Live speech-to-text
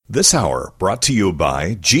This hour brought to you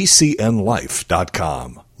by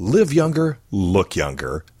GCNLife.com. Live younger, look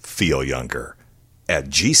younger, feel younger at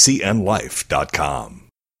GCNLife.com.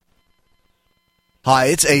 Hi,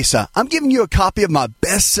 it's Asa. I'm giving you a copy of my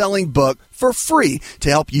best-selling book for free to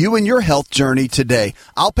help you in your health journey today.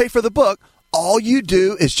 I'll pay for the book. All you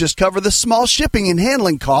do is just cover the small shipping and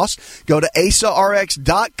handling costs. Go to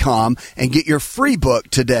AsaRx.com and get your free book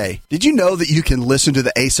today. Did you know that you can listen to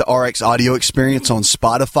the Asa RX audio experience on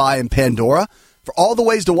Spotify and Pandora? For all the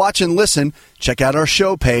ways to watch and listen, check out our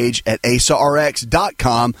show page at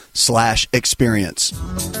AsaRx.com/experience.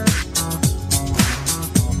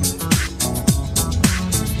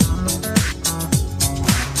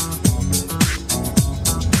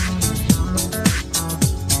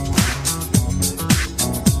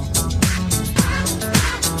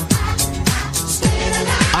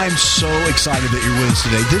 I'm so excited that you're with us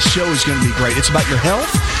today. This show is going to be great. It's about your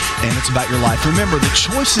health and it's about your life. Remember, the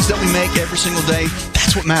choices that we make every single day,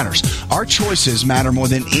 that's what matters. Our choices matter more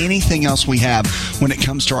than anything else we have when it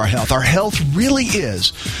comes to our health. Our health really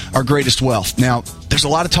is our greatest wealth. Now, there's a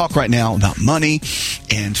lot of talk right now about money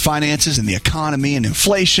and finances and the economy and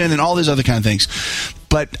inflation and all these other kind of things.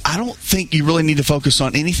 But I don't think you really need to focus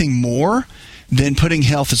on anything more than putting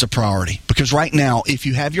health as a priority. Because right now, if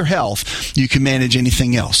you have your health, you can manage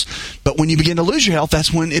anything else. But when you begin to lose your health, that's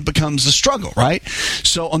when it becomes a struggle, right?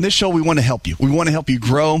 So on this show, we want to help you. We want to help you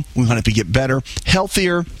grow. We want to help you get better,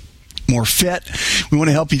 healthier, more fit. We want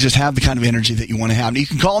to help you just have the kind of energy that you want to have. And you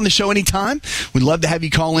can call on the show anytime. We'd love to have you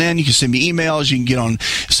call in. You can send me emails. You can get on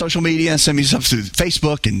social media and send me stuff through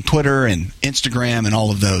Facebook and Twitter and Instagram and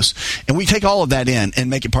all of those. And we take all of that in and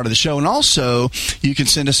make it part of the show. And also, you can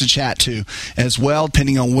send us a chat too as well,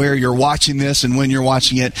 depending on where you're watching this and when you're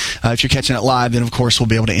watching it. If you're catching it live, then of course we'll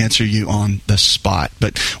be able to answer you on the spot.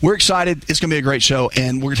 But we're excited. It's going to be a great show.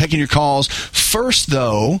 And we're taking your calls. First,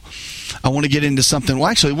 though, I want to get into something. Well,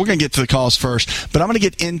 actually, we're going to get to the calls first, but I'm going to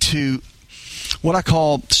get into what I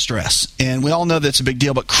call stress. And we all know that's a big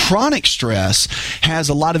deal, but chronic stress has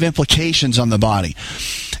a lot of implications on the body.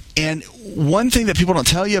 And one thing that people don't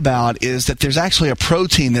tell you about is that there's actually a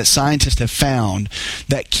protein that scientists have found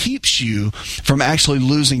that keeps you from actually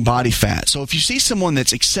losing body fat. So if you see someone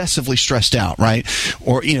that's excessively stressed out, right,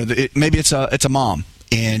 or maybe it's a mom,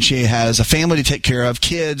 and she has a family to take care of,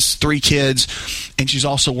 3 kids, and she's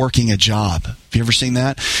also working a job. Have you ever seen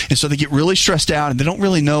that? And so they get really stressed out, and they don't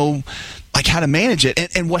really know how to manage it.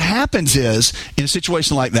 And what happens is, in a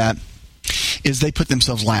situation like that, is they put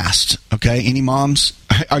themselves last. Okay? Any moms,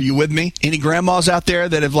 are you with me? Any grandmas out there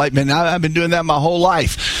that have I've been doing that my whole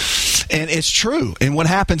life? And it's true. And what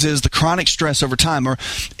happens is the chronic stress over time, or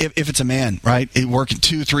if it's a man, right, working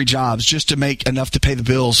 2 or 3 jobs just to make enough to pay the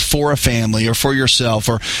bills for a family or for yourself,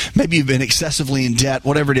 or maybe you've been excessively in debt,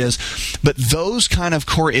 whatever it is. But those kind of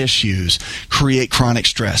core issues create chronic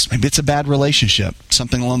stress. Maybe it's a bad relationship,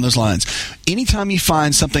 something along those lines. Anytime you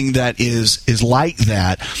find something that is like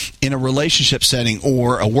that in a relationship setting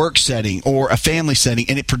or a work setting or a family setting,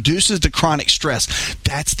 and it produces the chronic stress,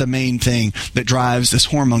 that's the main thing that drives this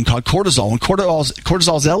hormone called cortisol. When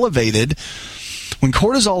cortisol is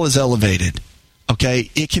elevated, okay,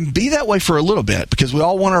 it can be that way for a little bit because we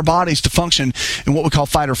all want our bodies to function in what we call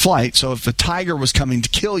fight or flight. So if a tiger was coming to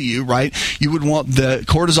kill you, right, you would want the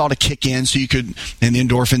cortisol to kick in so you could, and the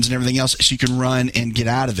endorphins and everything else, so you can run and get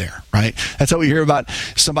out of there, right? That's how we hear about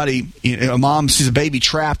somebody, a mom sees a baby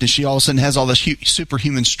trapped and she all of a sudden has all this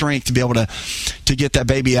superhuman strength to be able to get that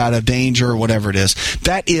baby out of danger or whatever it is.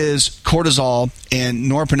 That is cortisol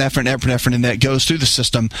and norepinephrine, epinephrine, and that goes through the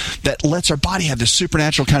system that lets our body have this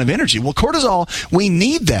supernatural kind of energy. Well, cortisol, we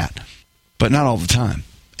need that, but not all the time.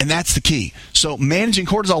 And that's the key. So managing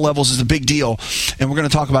cortisol levels is a big deal, and we're going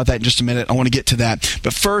to talk about that in just a minute. I want to get to that.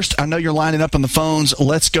 But first, I know you're lining up on the phones.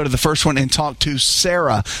 Let's go to the first one and talk to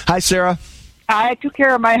Sarah. Hi, Sarah. I took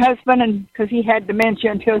care of my husband because he had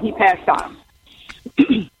dementia until he passed on.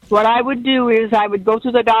 What I would do is I would go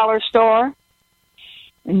to the dollar store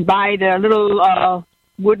and buy the little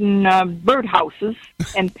wooden birdhouses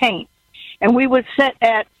and paint. And we would sit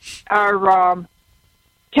at our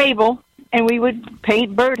table and we would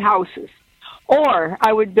paint birdhouses. Or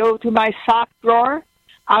I would go to my sock drawer,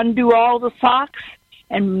 undo all the socks,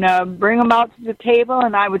 and bring them out to the table,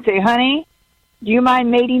 and I would say, honey, do you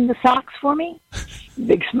mind mating the socks for me?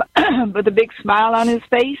 With a big smile on his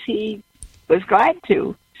face, he was glad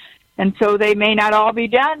to. And so they may not all be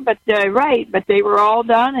done, but they were all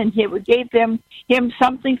done, and it gave him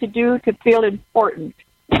something to do to feel important.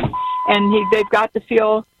 And they've got to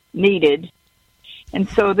feel needed. And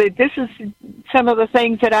so this is some of the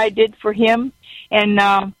things that I did for him,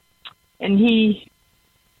 and he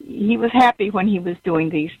he was happy when he was doing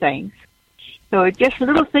these things. So it's just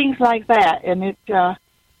little things like that, and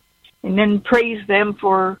then praise them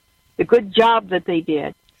for the good job that they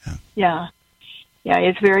did. Yeah,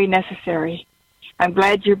 it's very necessary. I'm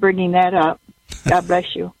glad you're bringing that up. God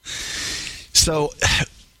bless you. So,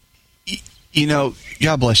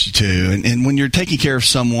 God bless you too. And when you're taking care of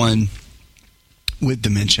someone with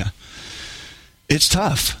dementia, it's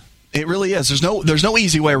tough. It really is. There's no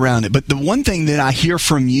easy way around it. But the one thing that I hear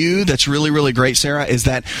from you that's really, really great, Sarah, is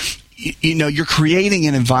that you're creating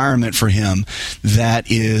an environment for him that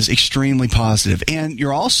is extremely positive, and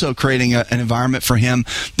you're also creating an environment for him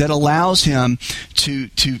that allows him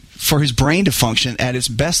for his brain to function at its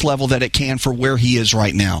best level that it can for where he is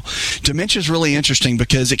right now. Dementia is really interesting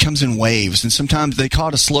because it comes in waves, and sometimes they call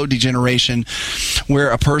it a slow degeneration, where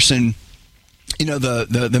a person,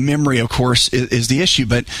 the memory, of course, is the issue,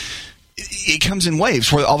 but it comes in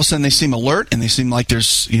waves where all of a sudden they seem alert and they seem like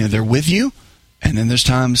they're with you. And then there's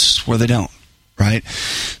times where they don't, right?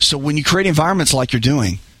 So when you create environments like you're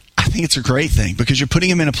doing, I think it's a great thing because you're putting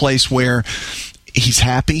him in a place where he's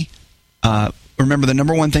happy. Remember, the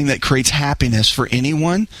number one thing that creates happiness for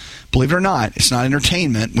anyone, believe it or not, it's not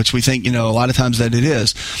entertainment, which we think, a lot of times that it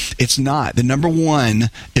is. It's not. The number one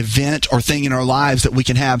event or thing in our lives that we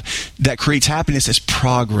can have that creates happiness is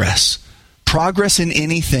progress. Progress in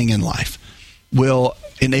anything in life will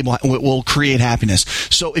create happiness.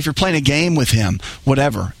 So if you're playing a game with him,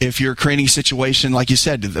 whatever, if you're creating a situation, like you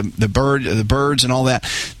said, the birds and all that,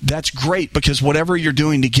 that's great because whatever you're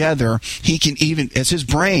doing together, he can, even as his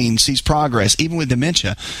brain sees progress, even with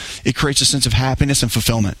dementia, it creates a sense of happiness and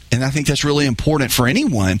fulfillment. And I think that's really important for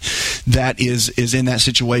anyone that is in that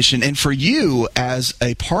situation. And for you as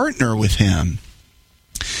a partner with him,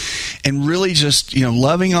 and really just,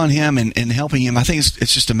 loving on him and helping him, I think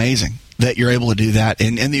it's just amazing that you're able to do that.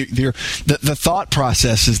 And the thought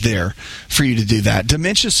process is there for you to do that.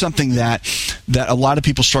 Dementia is something that a lot of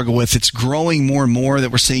people struggle with. It's growing more and more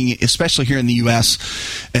that we're seeing, especially here in the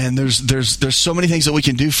U.S. And there's so many things that we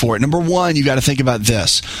can do for it. Number one, you got to think about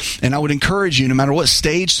this. And I would encourage you, no matter what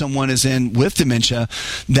stage someone is in with dementia,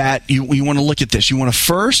 that you want to look at this. You want to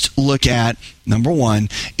first look at, number one,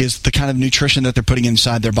 is the kind of nutrition that they're putting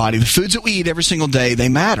inside their body. The foods that we eat every single day, they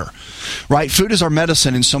matter, right? Food is our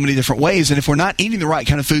medicine in so many different ways. And if we're not eating the right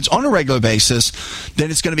kind of foods on a regular basis,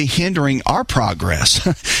 then it's going to be hindering our progress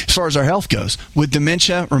as far as our health goes. With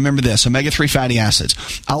dementia, remember this, omega-3 fatty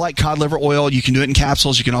acids. I like cod liver oil. You can do it in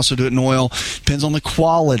capsules. You can also do it in oil. Depends on the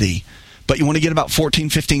quality. But you want to get about 14,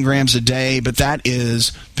 15 grams a day, but that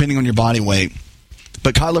is depending on your body weight.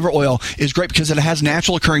 But cod liver oil is great because it has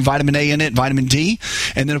natural occurring vitamin A in it, vitamin D,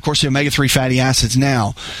 and then, of course, the omega-3 fatty acids.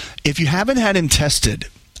 Now, if you haven't had him tested,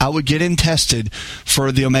 I would get him tested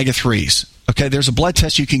for the omega-3s. Okay, there's a blood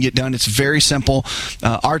test you can get done. It's very simple.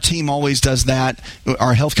 Our team always does that.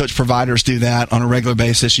 Our health coach providers do that on a regular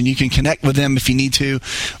basis, and you can connect with them if you need to,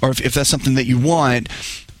 or if that's something that you want.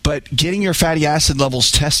 But getting your fatty acid levels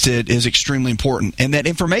tested is extremely important. And that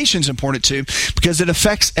information is important too because it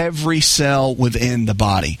affects every cell within the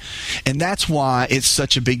body. And that's why it's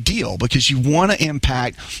such a big deal, because you want to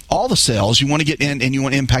impact all the cells. You want to get in and you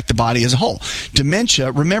want to impact the body as a whole.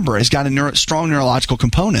 Dementia, remember, has got a strong neurological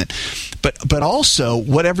component. But also,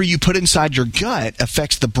 whatever you put inside your gut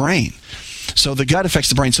affects the brain. So the gut affects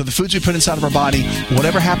the brain. So the foods we put inside of our body,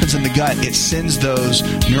 whatever happens in the gut, it sends those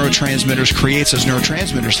neurotransmitters, creates those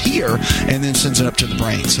neurotransmitters here, and then sends it up to the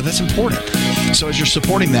brain. So that's important. So as you're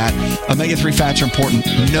supporting that, omega-3 fats are important.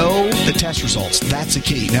 Know the test results. That's the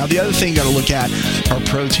key. Now, the other thing you got to look at are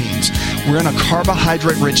proteins. We're in a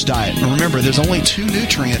carbohydrate-rich diet. And remember, there's only 2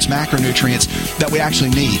 nutrients, macronutrients, that we actually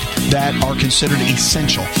need that are considered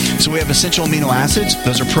essential. So we have essential amino acids.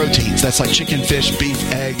 Those are proteins. That's like chicken, fish, beef,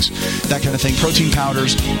 eggs, that kind of thing, protein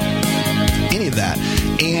powders, any of that.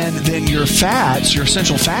 And then your fats, your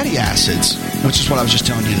essential fatty acids, which is what I was just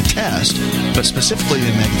telling you to test, but specifically the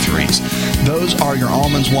omega-3s. Those are your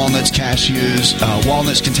almonds, walnuts, cashews.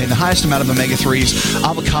 Walnuts contain the highest amount of omega-3s.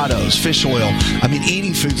 Avocados, fish oil. I mean,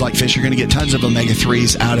 eating foods like fish, you're going to get tons of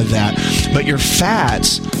omega-3s out of that. But your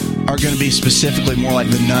fats are going to be specifically more like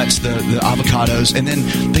the nuts, the avocados, and then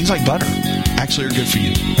things like butter actually are good for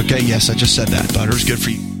you. Okay, yes, I just said that. Butter is good for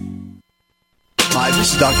you. Hi,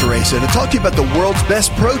 this is Dr. Asa to talk to you about the world's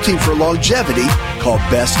best protein for longevity called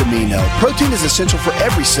Best Amino. Protein is essential for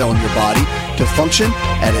every cell in your body to function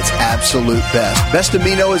at its absolute best. Best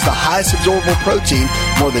Amino is the highest absorbable protein,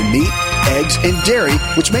 more than meat, eggs, and dairy,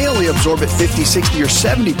 which may only absorb at 50, 60, or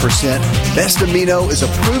 70%. Best Amino is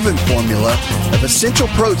a proven formula of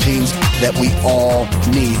essential proteins that we all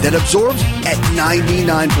need that absorbs at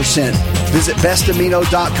 99%. Visit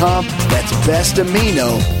bestamino.com. That's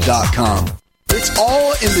bestamino.com. It's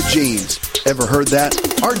all in the genes. Ever heard that?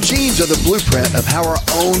 Our genes are the blueprint of how our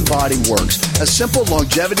own body works. A simple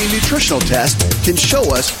longevity nutritional test can show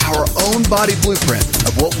us our own body blueprint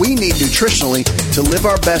of what we need nutritionally to live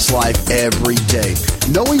our best life every day.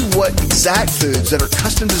 Knowing what exact foods that are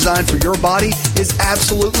custom designed for your body is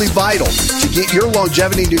absolutely vital. To get your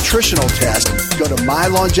longevity nutritional test, go to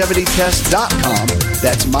mylongevitytest.com.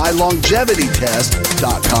 That's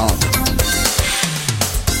mylongevitytest.com.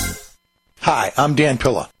 Hi, I'm Dan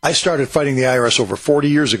Pilla. I started fighting the IRS over 40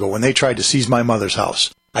 years ago when they tried to seize my mother's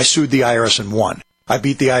house. I sued the IRS and won. I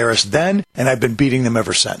beat the IRS then, and I've been beating them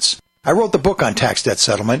ever since. I wrote the book on tax debt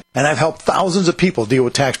settlement, and I've helped thousands of people deal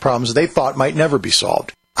with tax problems they thought might never be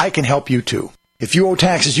solved. I can help you too. If you owe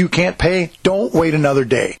taxes you can't pay, don't wait another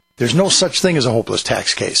day. There's no such thing as a hopeless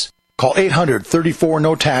tax case. Call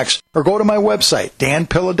 800-34-NO-TAX or go to my website,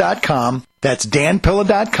 danpilla.com. That's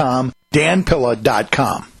danpilla.com,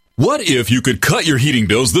 danpilla.com. What if you could cut your heating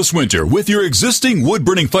bills this winter with your existing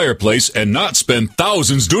wood-burning fireplace and not spend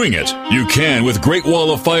thousands doing it? You can with Great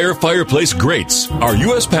Wall of Fire fireplace grates. Our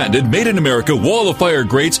U.S. patented made-in-America Wall of Fire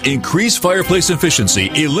grates increase fireplace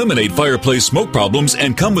efficiency, eliminate fireplace smoke problems,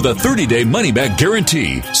 and come with a 30-day money-back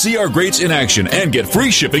guarantee. See our grates in action and get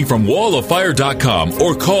free shipping from walloffire.com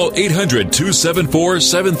or call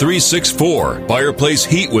 800-274-7364. Fireplace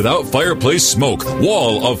heat without fireplace smoke.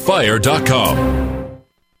 walloffire.com.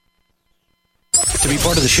 To be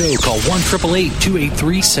part of the show, call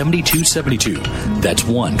 1-888-283-7272. That's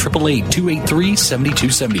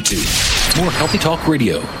 1-888-283-7272. More Healthy Talk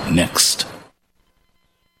Radio next.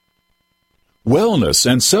 Wellness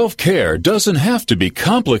and self-care doesn't have to be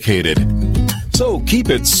complicated. So keep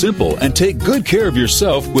it simple and take good care of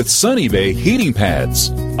yourself with Sunny Bay heating pads.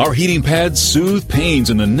 Our heating pads soothe pains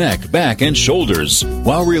in the neck, back, and shoulders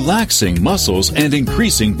while relaxing muscles and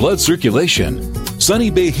increasing blood circulation. Sunny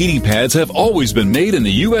Bay heating pads have always been made in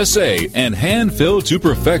the USA and hand-filled to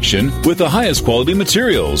perfection with the highest quality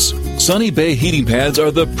materials. Sunny Bay heating pads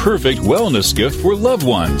are the perfect wellness gift for loved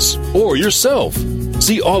ones or yourself.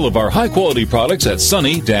 See all of our high-quality products at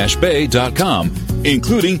sunny-bay.com,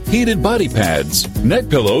 including heated body pads, neck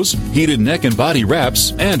pillows, heated neck and body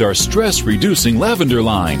wraps, and our stress-reducing lavender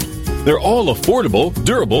line. They're all affordable,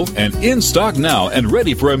 durable, and in stock now and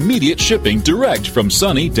ready for immediate shipping direct from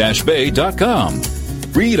sunny-bay.com.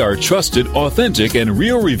 Read our trusted, authentic, and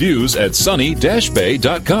real reviews at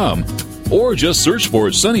sunny-bay.com or just search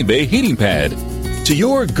for Sunny Bay Heating Pad. To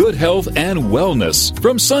your good health and wellness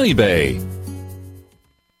from Sunny Bay.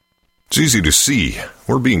 It's easy to see.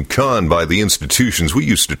 We're being conned by the institutions we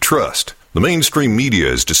used to trust. The mainstream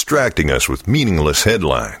media is distracting us with meaningless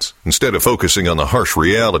headlines instead of focusing on the harsh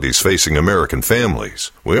realities facing American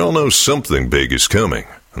families. We all know something big is coming,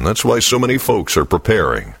 and that's why so many folks are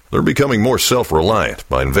preparing. They're becoming more self-reliant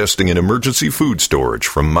by investing in emergency food storage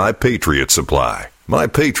from My Patriot Supply. My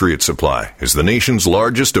Patriot Supply is the nation's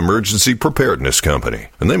largest emergency preparedness company,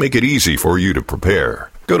 and they make it easy for you to prepare.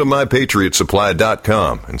 Go to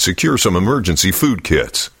MyPatriotSupply.com and secure some emergency food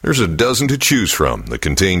kits. There's a dozen to choose from that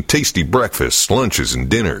contain tasty breakfasts, lunches, and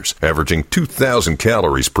dinners, averaging 2,000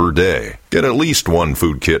 calories per day. Get at least one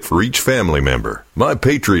food kit for each family member. My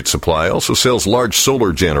Patriot Supply also sells large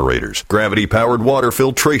solar generators, gravity-powered water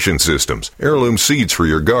filtration systems, heirloom seeds for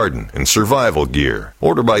your garden, and survival gear.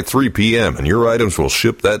 Order by 3 p.m. and your items will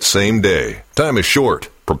ship that same day. Time is short.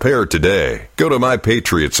 Prepare today. Go to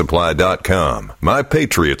MyPatriotSupply.com.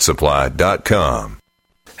 MyPatriotSupply.com.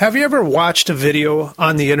 Have you ever watched a video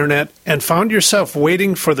on the internet and found yourself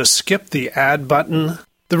waiting for the skip the ad button?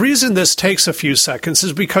 The reason this takes a few seconds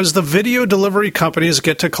is because the video delivery companies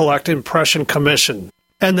get to collect impression commission,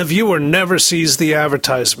 and the viewer never sees the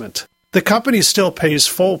advertisement. The company still pays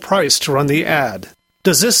full price to run the ad.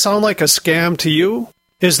 Does this sound like a scam to you?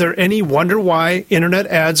 Is there any wonder why internet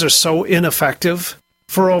ads are so ineffective?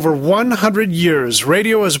 For over 100 years,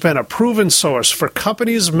 radio has been a proven source for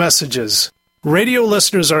companies' messages. Radio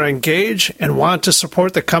listeners are engaged and want to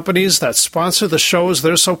support the companies that sponsor the shows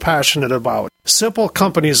they're so passionate about. Simple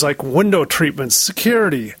companies like window treatments,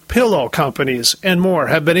 security, pillow companies, and more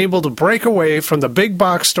have been able to break away from the big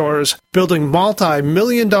box stores, building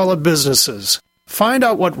multi-million-dollar businesses. Find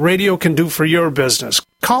out what radio can do for your business.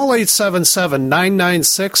 Call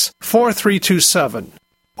 877-996-4327.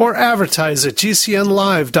 Or advertise at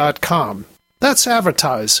GCNlive.com. That's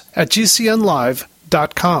advertise at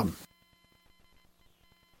GCNlive.com.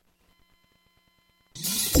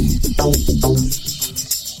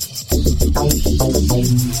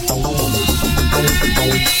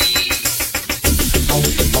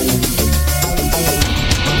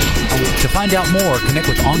 To find find out more, connect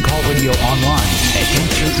with On Call Radio online at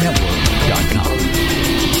InShapeNetwork.com.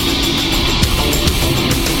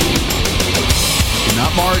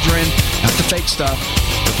 Not margarine, not the fake stuff.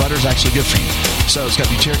 The butter is actually good for you. So it's got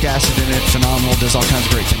butyric acid in it, phenomenal, does all kinds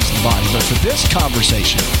of great things in the body. But for this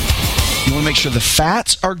conversation, you want to make sure the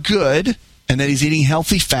fats are good and that he's eating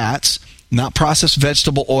healthy fats, not processed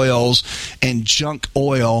vegetable oils and junk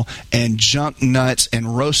oil and junk nuts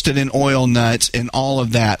and roasted in oil nuts and all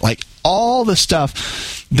of that. Like all the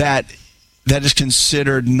stuff that is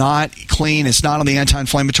considered not clean. It's not on the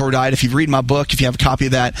anti-inflammatory diet. If you read my book, if you have a copy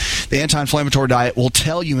of that, the anti-inflammatory diet will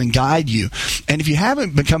tell you and guide you. And if you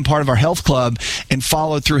haven't become part of our health club and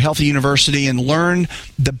followed through Healthy University and learned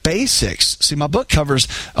the basics, see, my book covers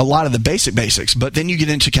a lot of the basics, but then you get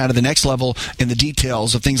into kind of the next level in the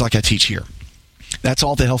details of things like I teach here. That's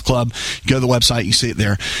all at the health club. Go to the website, you see it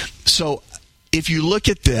there. So if you look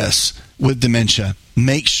at this with dementia,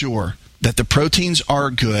 make sure that the proteins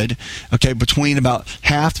are good, okay, between about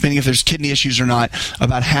half, depending if there's kidney issues or not,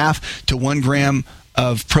 about half to 1 gram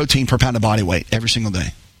of protein per pound of body weight every single day,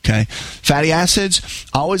 okay? Fatty acids,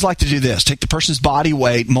 I always like to do this. Take the person's body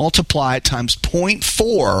weight, multiply it times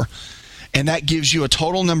 0.4, and that gives you a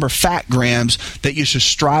total number of fat grams that you should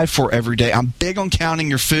strive for every day. I'm big on counting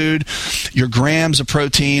your food, your grams of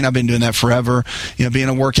protein. I've been doing that forever. You know, being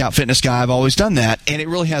a workout fitness guy, I've always done that, and it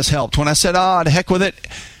really has helped. When I said, to heck with it,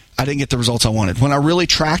 I didn't get the results I wanted. When I really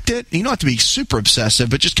tracked it, you don't have to be super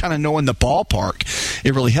obsessive, but just kind of knowing the ballpark,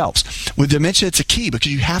 it really helps. With dementia, it's a key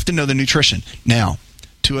because you have to know the nutrition. Now,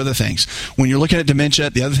 2 other things. When you're looking at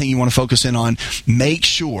dementia, the other thing you want to focus in on, make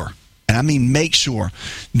sure, and I mean make sure,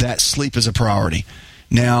 that sleep is a priority.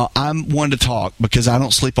 Now, I'm one to talk because I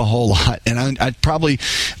don't sleep a whole lot, and I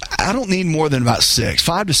don't need more than about 6,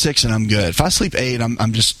 5 to 6, and I'm good. If I sleep 8, I'm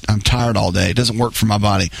tired all day. It doesn't work for my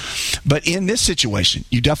body. But in this situation,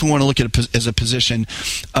 you definitely want to look at it as a position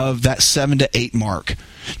of that 7 to 8 mark,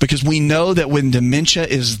 because we know that when dementia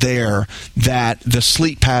is there, that the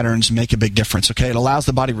sleep patterns make a big difference. Okay, it allows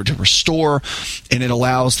the body to restore, and it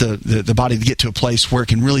allows the body to get to a place where it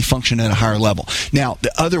can really function at a higher level. Now,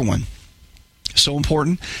 the other one, so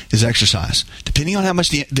important, is exercise. Depending on how much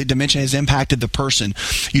the dementia has impacted the person,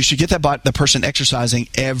 you should get the person exercising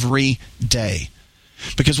every day.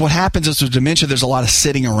 Because what happens is with dementia, there's a lot of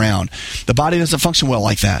sitting around. The body doesn't function well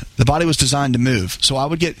like that. The body was designed to move. So I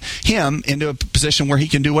would get him into a position where he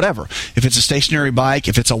can do whatever. If it's a stationary bike,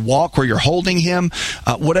 if it's a walk where you're holding him,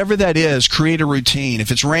 whatever that is, create a routine. If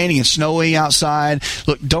it's raining and snowy outside,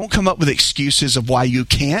 look, don't come up with excuses of why you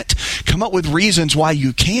can't. Come up with reasons why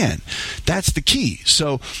you can. That's the key.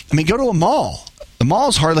 So, go to a mall. The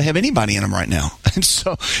malls hardly have anybody in them right now. And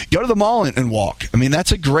so go to the mall and walk.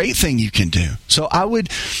 That's a great thing you can do. So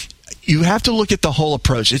you have to look at the whole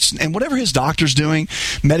approach. And whatever his doctor's doing,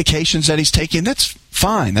 medications that he's taking, that's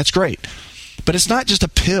fine. That's great. But it's not just a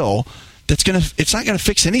pill it's not going to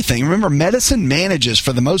fix anything. Remember, medicine manages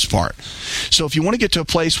for the most part. So if you want to get to a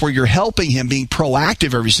place where you're helping him, being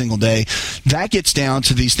proactive every single day, that gets down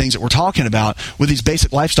to these things that we're talking about with these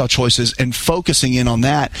basic lifestyle choices and focusing in on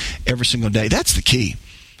that every single day. That's the key.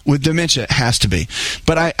 With dementia, it has to be.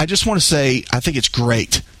 But I just want to say, I think it's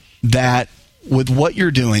great that with what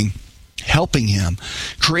you're doing, helping him,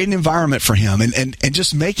 create an environment for him, and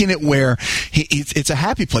just making it where it's a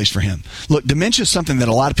happy place for him. Look, dementia is something that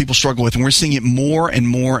a lot of people struggle with, and we're seeing it more and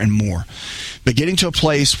more and more. But getting to a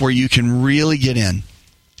place where you can really get in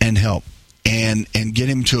and help and get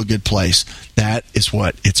him to a good place, that is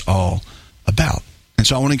what it's all about. And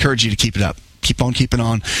so I want to encourage you to keep it up. Keep on keeping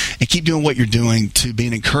on and keep doing what you're doing to be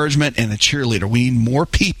an encouragement and a cheerleader. We need more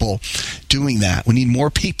people doing that. We need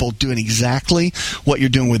more people doing exactly what you're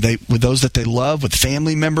doing with those that they love, with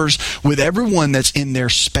family members, with everyone that's in their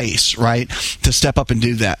space, right, to step up and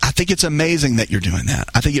do that. I think it's amazing that you're doing that.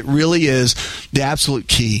 I think it really is the absolute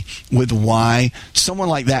key with why someone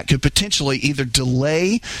like that could potentially either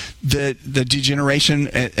delay the degeneration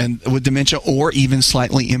and with dementia or even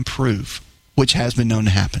slightly improve, which has been known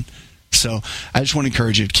to happen. So I just want to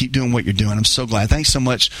encourage you to keep doing what you're doing. I'm so glad. Thanks so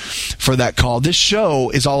much for that call. This show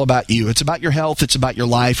is all about you. It's about your health. It's about your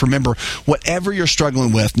life. Remember, whatever you're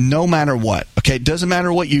struggling with, no matter what, okay, it doesn't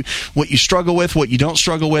matter what you struggle with, what you don't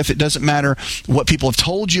struggle with. It doesn't matter what people have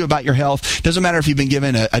told you about your health. It doesn't matter if you've been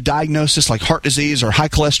given a diagnosis like heart disease or high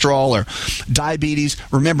cholesterol or diabetes.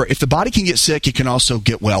 Remember, if the body can get sick, it can also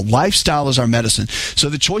get well. Lifestyle is our medicine. So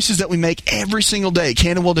the choices that we make every single day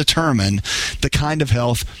can and will determine the kind of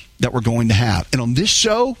health that we're going to have. And on this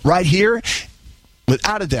show right here,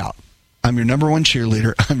 without a doubt, I'm your number one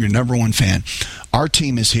cheerleader. I'm your number one fan. Our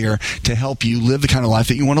team is here to help you live the kind of life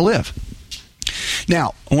that you want to live.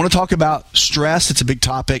 Now, I want to talk about stress. It's a big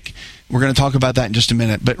topic. We're going to talk about that in just a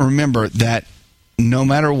minute. But remember that no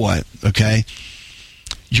matter what, okay,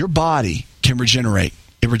 your body can regenerate.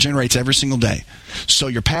 It regenerates every single day. So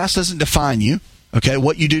your past doesn't define you. Okay,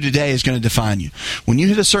 what you do today is going to define you. When you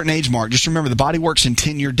hit a certain age mark, just remember the body works in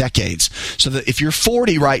 10-year decades. So that if you're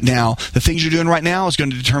 40 right now, the things you're doing right now is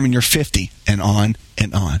going to determine you're 50 and on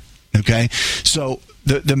and on. Okay, so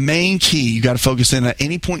the main key you got to focus in at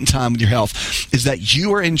any point in time with your health is that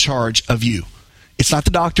you are in charge of you. It's not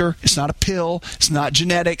the doctor. It's not a pill. It's not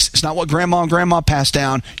genetics. It's not what grandma and grandma passed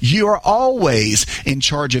down. You are always in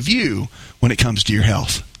charge of you when it comes to your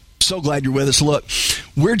health. So glad you're with us. Look,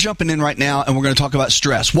 we're jumping in right now, and we're going to talk about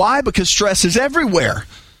stress. Why? Because stress is everywhere.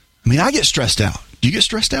 I mean, I get stressed out. Do you get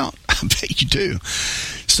stressed out? I bet you do.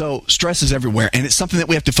 So stress is everywhere, and it's something that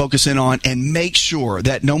we have to focus in on and make sure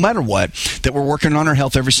that no matter what, that we're working on our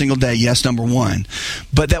health every single day, yes, number one,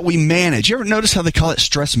 but that we manage. You ever notice how they call it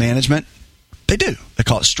stress management? They do. They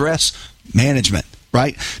call it stress management,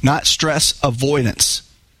 right? Not stress avoidance.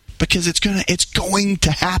 Because it's going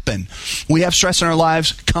to happen. We have stress in our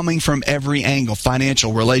lives coming from every angle: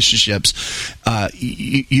 financial, relationships,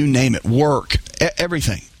 you name it, work,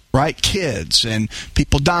 everything, right? Kids and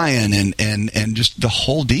people dying and just the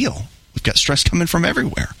whole deal. We've got stress coming from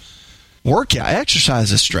everywhere. Workout,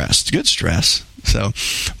 exercise is stress. It's good stress. So,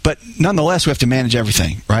 but nonetheless, we have to manage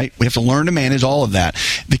everything, right? We have to learn to manage all of that.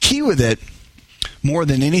 The key with it, more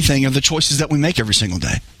than anything, are the choices that we make every single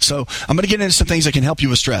day. So I'm going to get into some things that can help you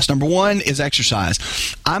with stress. Number one is exercise.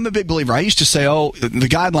 I'm a big believer. I used to say, the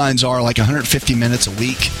guidelines are like 150 minutes a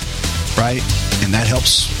week, right? And that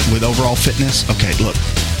helps with overall fitness. Okay, look,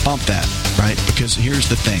 bump that, right? Because here's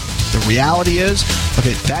the thing. The reality is,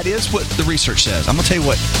 okay, that is what the research says. I'm going to tell you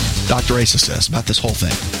what Dr. Asa says about this whole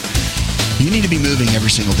thing. You need to be moving every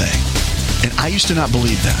single day. And I used to not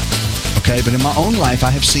believe that, okay? But in my own life, I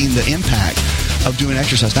have seen the impact of doing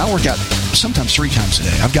exercise. Now I work out sometimes 3 times a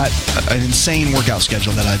day. I've got an insane workout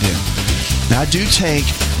schedule that I do. Now I do take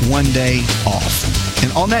one day off.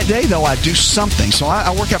 And on that day, though, I do something. So I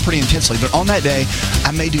work out pretty intensely. But on that day,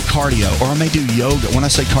 I may do cardio or I may do yoga. When I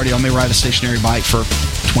say cardio, I may ride a stationary bike for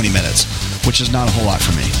 20 minutes, which is not a whole lot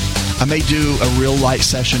for me. I may do a real light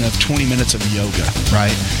session of 20 minutes of yoga,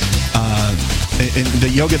 right? And the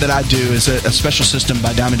yoga that I do is a special system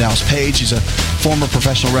by Diamond Dallas Page. He's a former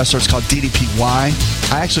professional wrestler. It's called DDPY.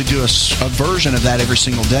 I actually do a version of that every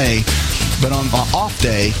single day. But on my off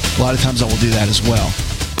day, a lot of times I will do that as well.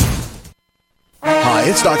 Hi,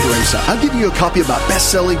 it's Dr. Asa. I'm giving you a copy of my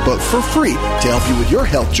best-selling book for free to help you with your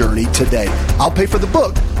health journey today. I'll pay for the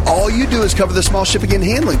book. All you do is cover the small shipping and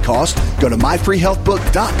handling cost. Go to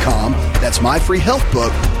myfreehealthbook.com. That's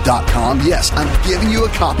myfreehealthbook.com. Yes, I'm giving you a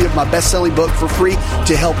copy of my best-selling book for free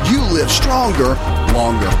to help you live stronger,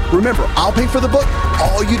 longer. Remember, I'll pay for the book.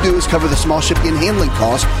 All you do is cover the small shipping and handling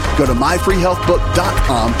cost. Go to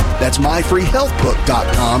myfreehealthbook.com. That's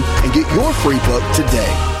myfreehealthbook.com and get your free book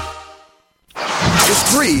today.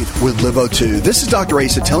 Just breathe with LiveO2. This is Dr.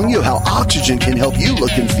 Asa telling you how oxygen can help you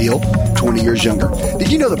look and feel 20 years younger. Did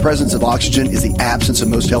you know the presence of oxygen is the absence of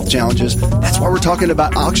most health challenges? That's why we're talking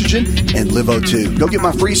about oxygen and LiveO2. Go get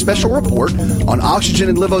my free special report on oxygen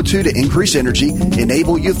and LiveO2 to increase energy,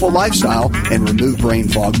 enable youthful lifestyle, and remove brain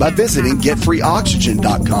fog by visiting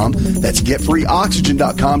getfreeoxygen.com. That's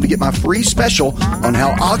getfreeoxygen.com to get my free special on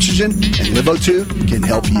how oxygen and LiveO2 can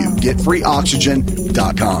help you.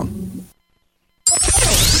 Getfreeoxygen.com.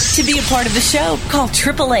 To be a part of the show, call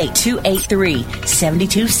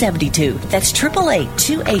 888-283-7272. That's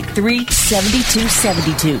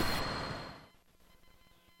 888-283-7272.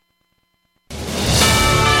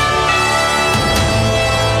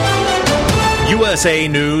 USA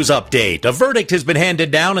News Update. A verdict has been handed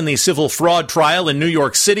down in the civil fraud trial in New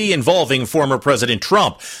York City involving former President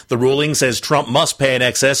Trump. The ruling says Trump must pay in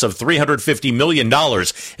excess of $350 million.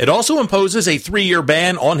 It also imposes a 3-year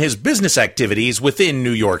ban on his business activities within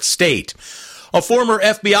New York State. A former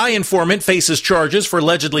FBI informant faces charges for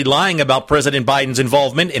allegedly lying about President Biden's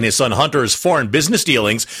involvement in his son Hunter's foreign business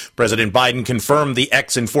dealings. President Biden confirmed the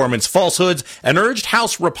ex-informant's falsehoods and urged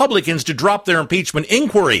House Republicans to drop their impeachment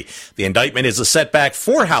inquiry. The indictment is a setback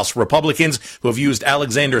for House Republicans who have used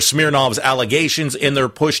Alexander Smirnov's allegations in their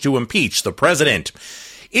push to impeach the president.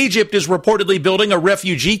 Egypt is reportedly building a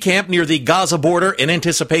refugee camp near the Gaza border in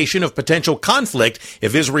anticipation of potential conflict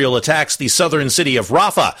if Israel attacks the southern city of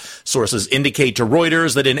Rafah. Sources indicate to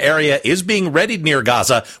Reuters that an area is being readied near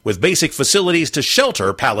Gaza with basic facilities to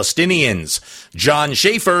shelter Palestinians. John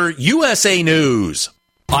Schaefer, USA News.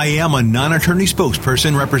 I am a non-attorney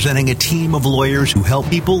spokesperson representing a team of lawyers who help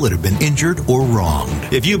people that have been injured or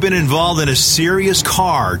wronged. If you've been involved in a serious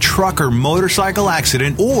car, truck, or motorcycle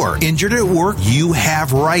accident or injured at work, you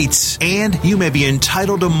have rights, and you may be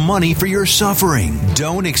entitled to money for your suffering.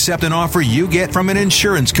 Don't accept an offer you get from an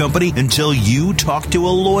insurance company until you talk to a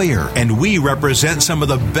lawyer. And we represent some of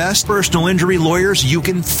the best personal injury lawyers you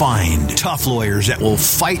can find. Tough lawyers that will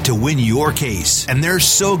fight to win your case. And they're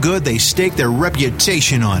so good they stake their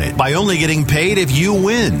reputation on it by only getting paid if you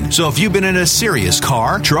win. So if you've been in a serious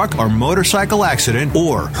car, truck, or motorcycle accident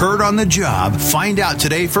or hurt on the job, find out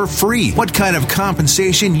today for free what kind of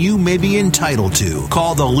compensation you may be entitled to.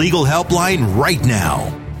 Call the legal helpline right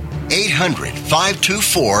now.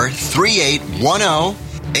 800-524-3810.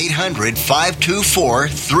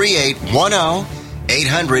 800-524-3810.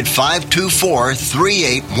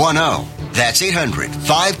 800-524-3810. That's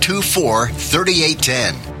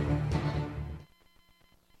 800-524-3810.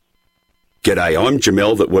 G'day, I'm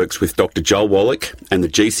Jamel that works with Dr. Joel Wallach and the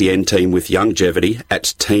GCN team with Youngevity at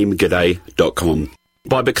teamg'day.com.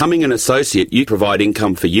 By becoming an associate, you provide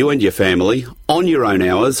income for you and your family on your own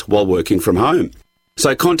hours while working from home.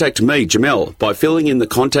 So contact me, Jamel, by filling in the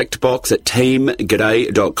contact box at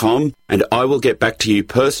teamg'day.com, and I will get back to you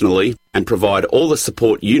personally and provide all the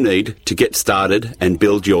support you need to get started and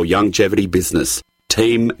build your Youngevity business.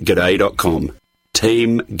 teamg'day.com.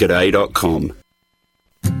 teamg'day.com.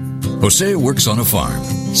 Jose works on a farm.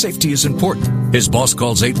 Safety is important. His boss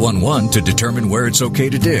calls 811 to determine where it's okay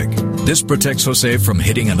to dig. This protects Jose from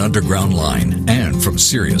hitting an underground line and from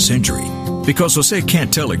serious injury. Because Jose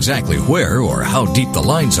can't tell exactly where or how deep the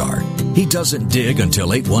lines are, he doesn't dig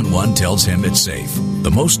until 811 tells him it's safe. The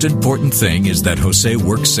most important thing is that Jose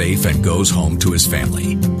works safe and goes home to his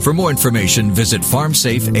family. For more information, visit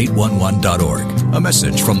farmsafe811.org. A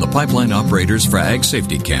message from the Pipeline Operators for Ag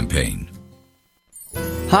Safety Campaign.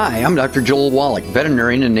 Hi, I'm Dr. Joel Wallach,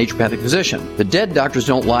 veterinarian and naturopathic physician. The Dead Doctors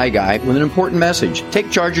Don't Lie guy with an important message. Take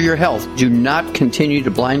charge of your health. Do not continue to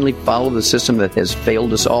blindly follow the system that has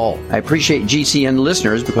failed us all. I appreciate GCN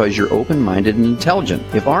listeners because you're open-minded and intelligent.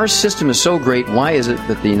 If our system is so great, why is it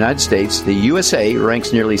that the United States, the USA,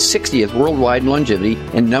 ranks nearly 60th worldwide in longevity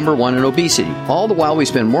and number 1 in obesity? All the while we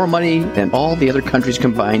spend more money than all the other countries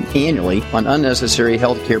combined annually on unnecessary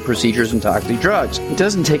health care procedures and toxic drugs. It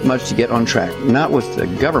doesn't take much to get on track. Not with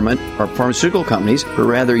the government or pharmaceutical companies, but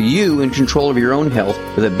rather you in control of your own health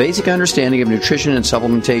with a basic understanding of nutrition and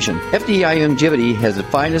supplementation. FDI Youngevity has the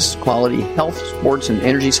finest quality health, sports, and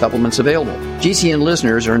energy supplements available. GCN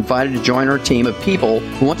listeners are invited to join our team of people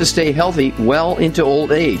who want to stay healthy well into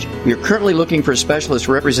old age. We are currently looking for specialists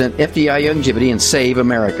to represent FDI Youngevity and Save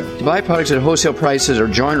America. To buy products at wholesale prices or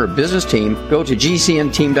join our business team, go to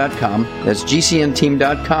GCNteam.com. That's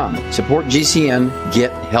GCNteam.com. Support GCN.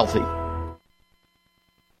 Get healthy.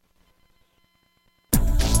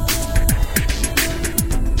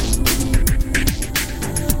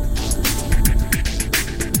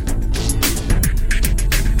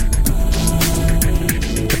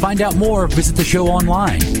 Find out more, visit the show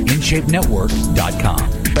online,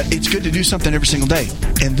 InShapeNetwork.com. But it's good to do something every single day,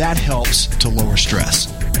 and that helps to lower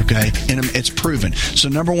stress. Okay, and it's proven. So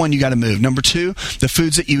number one, you got to move. Number two, the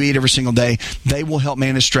foods that you eat every single day, they will help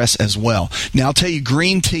manage stress as well. Now, I'll tell you,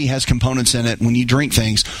 green tea has components in it when you drink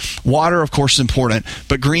things. Water, of course, is important,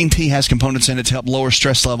 but green tea has components in it to help lower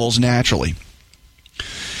stress levels naturally.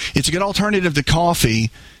 It's a good alternative to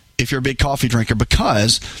coffee if you're a big coffee drinker,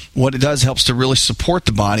 because what it does helps to really support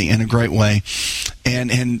the body in a great way,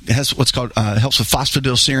 and has what's called helps with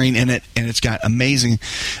phosphatidylserine in it, and it's got amazing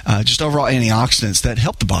just overall antioxidants that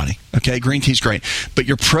help the body. Okay, green tea's great, but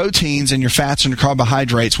your proteins and your fats and your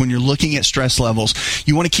carbohydrates, when you're looking at stress levels,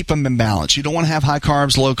 you want to keep them in balance. You don't want to have high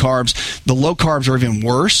carbs, low carbs. The low carbs are even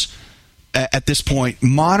worse. At this point,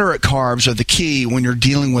 moderate carbs are the key when you're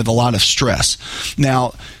dealing with a lot of stress.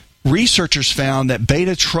 Now, researchers found that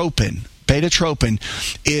beta-tropin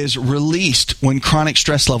is released when chronic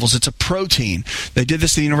stress levels. It's a protein. They did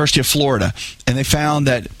this at the University of Florida, and they found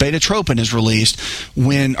that beta-tropin is released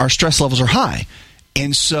when our stress levels are high.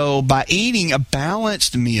 And so by eating a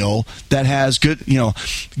balanced meal that has good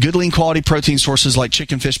lean quality protein sources like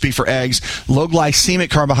chicken, fish, beef, or eggs, low glycemic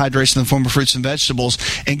carbohydrates in the form of fruits and vegetables,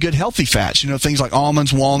 and good healthy fats, things like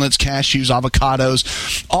almonds, walnuts, cashews,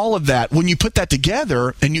 avocados, all of that. When you put that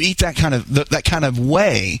together and you eat that kind of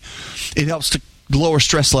way, it helps to lower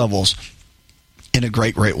stress levels in a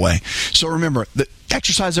great way. So remember, the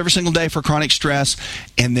exercise every single day for chronic stress,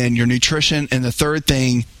 and then your nutrition, and the third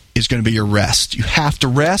thing is going to be your rest. You have to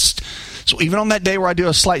rest. So even on that day where I do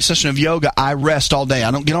a slight session of yoga, I rest all day.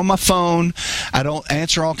 I don't get on my phone. I don't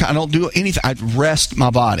answer I don't do anything. I rest my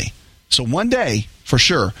body. So one day for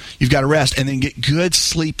sure. You've got to rest and then get good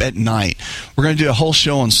sleep at night. We're going to do a whole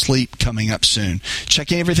show on sleep coming up soon.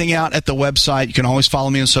 Check everything out at the website. You can always follow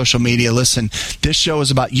me on social media. Listen, this show is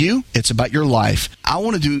about you. It's about your life. I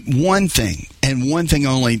want to do one thing and one thing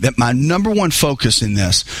only, that my number one focus in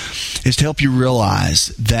this is to help you realize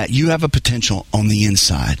that you have a potential on the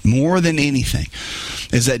inside. More than anything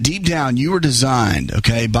is that deep down you were designed,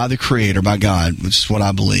 okay, by the Creator, by God, which is what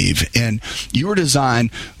I believe. And you were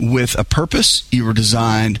designed with a purpose. You were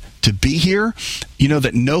designed to be here. You know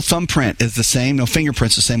that no thumbprint is the same, no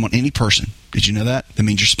fingerprint's the same on any person. Did you know that? That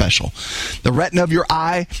means you're special. The retina of your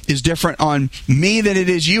eye is different on me than it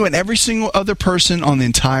is you and every single other person on the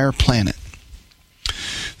entire planet.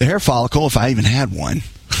 The hair follicle, if I even had one,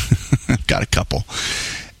 I've got a couple,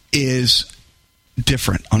 is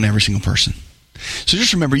different on every single person. So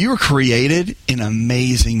just remember, you were created in an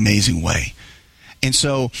amazing, amazing way. And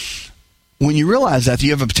so when you realize that you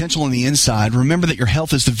have a potential on the inside, remember that your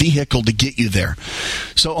health is the vehicle to get you there.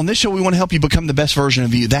 So on this show, we want to help you become the best version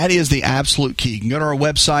of you. That is the absolute key. You can go to our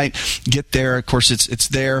website, get there. Of course, it's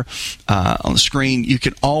there on the screen. You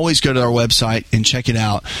can always go to our website and check it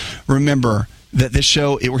out. Remember that this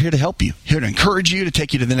show, we're here to help you, here to encourage you, to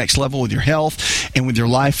take you to the next level with your health and with your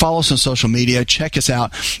life. Follow us on social media. Check us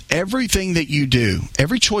out. Everything that you do,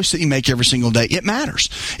 every choice that you make every single day, it matters.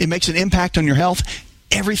 It makes an impact on your health.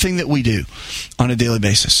 Everything that we do on a daily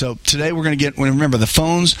basis. So today we're going to remember the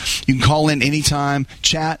phones. You can call in anytime,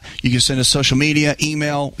 chat. You can send us social media,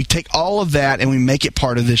 email. We take all of that and we make it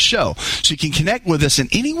part of this show. So you can connect with us in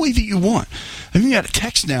any way that you want. If you got a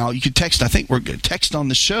text now, you can text. I think we're going to text on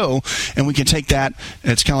the show, and we can take that.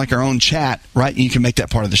 It's kind of like our own chat, right? And you can make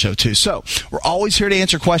that part of the show too. So we're always here to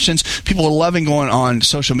answer questions. People are loving going on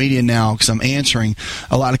social media now because I'm answering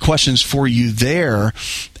a lot of questions for you there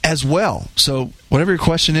as well. So whatever your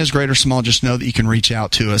question is, great or small, just know that you can reach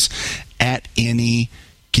out to us at any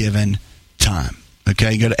given time.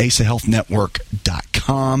 Okay, go to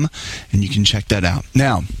asahealthnetwork.com and you can check that out.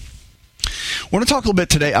 Now, I want to talk a little bit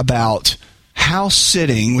today about how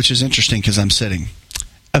sitting, which is interesting because I'm sitting,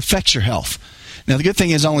 affects your health. Now, the good thing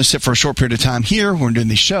is I only sit for a short period of time here when we're doing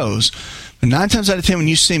these shows, but 9 times out of 10 when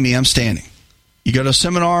you see me, I'm standing. You go to a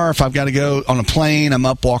seminar, if I've got to go on a plane, I'm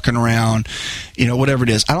up walking around, whatever it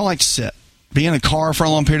is. I don't like to sit. Be in a car for a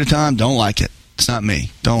long period of time, don't like it. It's not me.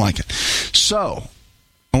 Don't like it. So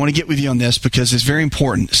I want to get with you on this because it's very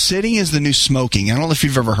important. Sitting is the new smoking. I don't know if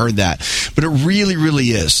you've ever heard that, but it really, really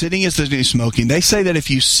is. Sitting is the new smoking. They say that if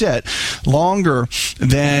you sit longer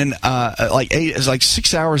than like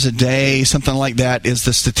 6 hours a day, something like that is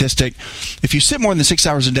the statistic. If you sit more than 6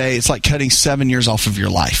 hours a day, it's like cutting 7 years off of your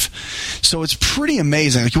life. So it's pretty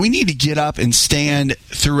amazing. Like, we need to get up and stand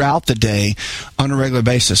throughout the day on a regular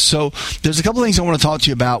basis. So there's a couple of things I want to talk to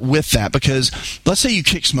you about with that, because let's say you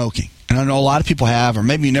kick smoking. And I know a lot of people have, or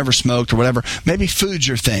maybe you never smoked or whatever. Maybe food's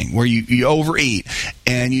your thing, where you overeat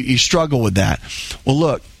and you struggle with that. Well,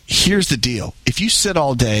 look, here's the deal. If you sit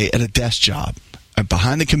all day at a desk job,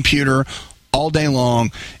 behind the computer all day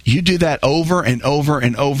long, you do that over and over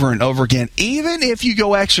and over and over again, even if you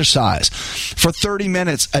go exercise for 30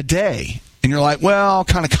 minutes a day, and you're like, well, I'll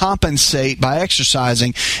kind of compensate by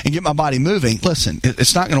exercising and get my body moving. Listen,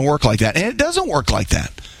 it's not going to work like that. And it doesn't work like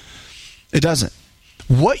that. It doesn't.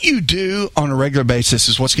 What you do on a regular basis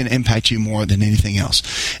is what's going to impact you more than anything else.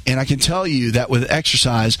 And I can tell you that with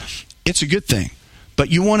exercise, it's a good thing. But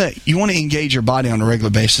you want to engage your body on a regular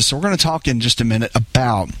basis. So we're going to talk in just a minute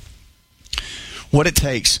about what it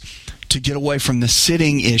takes to get away from the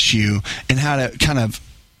sitting issue and how to kind of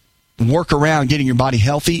work around getting your body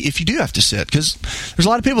healthy if you do have to sit. Because there's a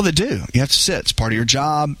lot of people that do. You have to sit. It's part of your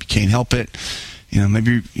job. You can't help it.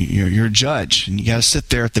 Maybe you're a judge and you got to sit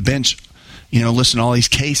there at the bench, listen to all these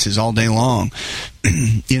cases all day long.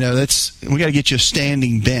 We got to get you a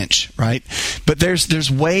standing bench, right? But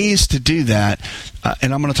there's ways to do that,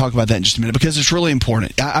 and I'm going to talk about that in just a minute because it's really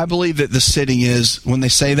important. I believe that the sitting is, when they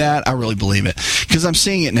say that, I really believe it because I'm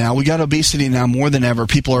seeing it now. We got obesity now more than ever.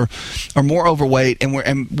 People are more overweight, and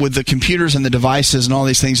with the computers and the devices and all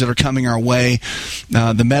these things that are coming our way,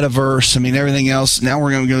 the metaverse, everything else. Now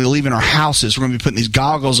we're going to be leaving our houses. We're going to be putting these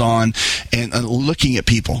goggles on and looking at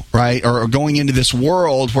people, right? Or going into this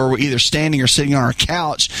world where we're either standing or sitting on our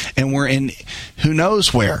couch and we're in who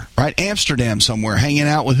knows where, right? Amsterdam somewhere, hanging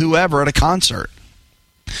out with whoever at a concert.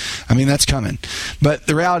 That's coming. But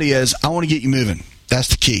the reality is, I want to get you moving. That's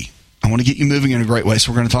the key. I want to get you moving in a great way.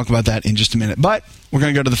 So we're going to talk about that in just a minute. But we're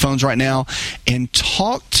going to go to the phones right now and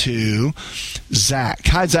talk to Zach.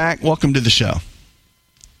 Hi, Zach. Welcome to the show.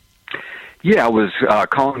 Yeah, I was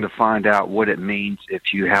calling to find out what it means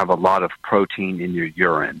if you have a lot of protein in your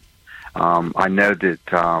urine. I know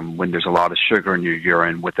that when there's a lot of sugar in your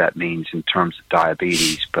urine, what that means in terms of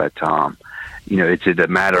diabetes, but is it a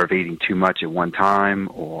matter of eating too much at one time,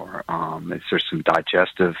 or is there some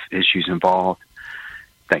digestive issues involved?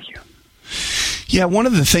 Thank you. Yeah, one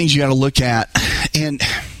of the things you got to look at, and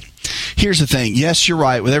here's the thing. Yes, you're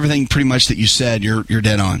right. With everything pretty much that you said, you're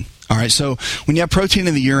dead on. All right, so when you have protein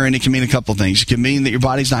in the urine, it can mean a couple things. It can mean that your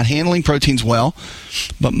body's not handling proteins well,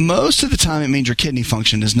 but most of the time it means your kidney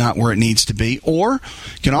function is not where it needs to be, or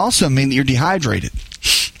it can also mean that you're dehydrated.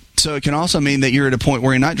 So it can also mean that you're at a point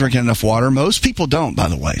where you're not drinking enough water. Most people don't, by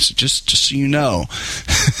the way. So just so you know,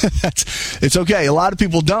 it's okay. A lot of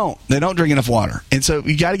people don't. They don't drink enough water. And so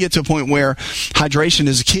you got to get to a point where hydration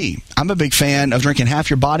is a key. I'm a big fan of drinking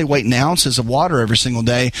half your body weight in ounces of water every single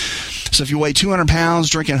day. So if you weigh 200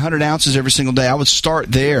 pounds, drinking 100 ounces every single day, I would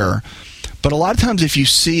start there. But a lot of times if you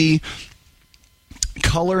see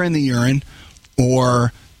color in the urine,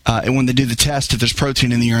 or when they do the test, if there's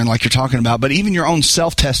protein in the urine like you're talking about, but even your own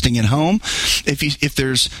self-testing at home, if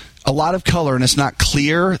there's a lot of color and it's not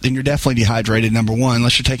clear, then you're definitely dehydrated, number one,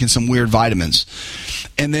 unless you're taking some weird vitamins.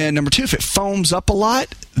 And then number two, if it foams up a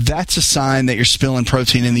lot, that's a sign that you're spilling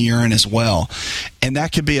protein in the urine as well. And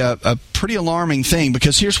that could be a pretty alarming thing,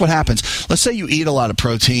 because here's what happens. Let's say you eat a lot of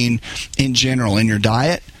protein in general in your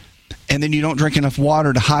diet, and then you don't drink enough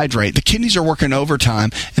water to hydrate. The kidneys are working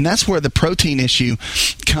overtime, and that's where the protein issue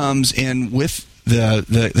comes in with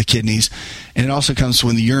the kidneys, and it also comes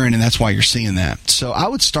with the urine, and that's why you're seeing that. So I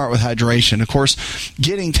would start with hydration. Of course,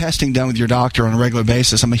 getting testing done with your doctor on a regular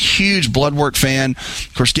basis. I'm a huge blood work fan.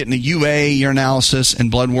 Of course, getting a UA, urinalysis,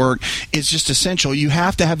 and blood work is just essential. You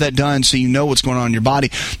have to have that done so you know what's going on in your body.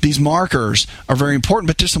 These markers are very important,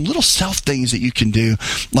 but there's some little self things that you can do,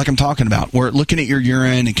 like I'm talking about, where looking at your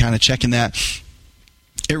urine and kind of checking that,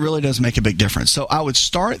 it really does make a big difference. So I would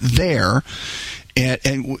start there.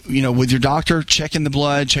 And with your doctor, checking the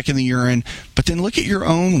blood, checking the urine, but then look at your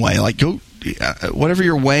own way. Like, go whatever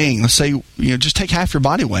you're weighing. Let's say just take half your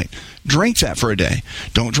body weight. Drink that for a day.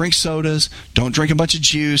 Don't drink sodas. Don't drink a bunch of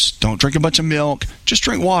juice. Don't drink a bunch of milk. Just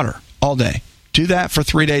drink water all day. Do that for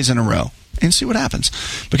 3 days in a row and see what happens.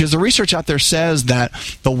 Because the research out there says that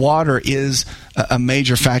the water is a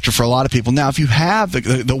major factor for a lot of people. Now, if you have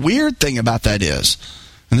the weird thing about that is,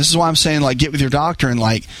 and this is why I'm saying, like, get with your doctor and,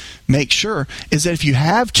 like, make sure, is that if you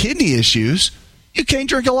have kidney issues, you can't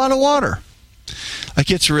drink a lot of water. Like,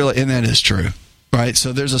 it's really, and that is true, right?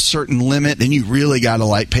 So there's a certain limit, and you really got to,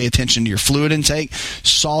 like, pay attention to your fluid intake,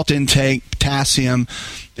 salt intake, potassium.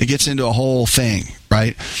 It gets into a whole thing,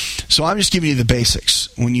 right? So I'm just giving you the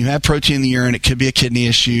basics. When you have protein in the urine, it could be a kidney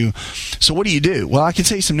issue. So what do? Well, I can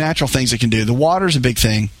tell you some natural things it can do. The water's a big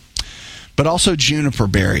thing. But also juniper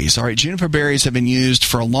berries. All right, juniper berries have been used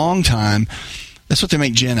for a long time. That's what they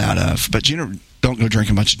make gin out of. But don't go drink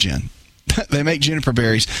a bunch of gin. They make juniper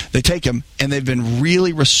berries. They take them, and they've been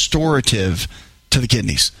really restorative to the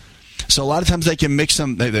kidneys. So a lot of times they can mix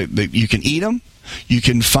them. You can eat them. You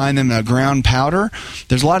can find them in a ground powder.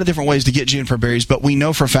 There's a lot of different ways to get juniper berries, but we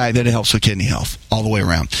know for a fact that it helps with kidney health all the way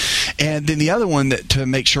around. And then the other one that to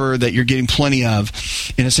make sure that you're getting plenty of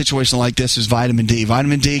in a situation like this is vitamin D.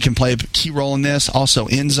 Vitamin D can play a key role in this. Also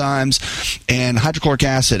enzymes and hydrochloric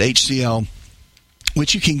acid, HCl,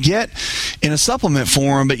 which you can get in a supplement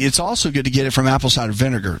form, but it's also good to get it from apple cider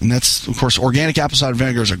vinegar. And that's, of course, organic apple cider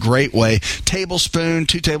vinegar is a great way. 2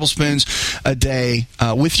 tablespoons a day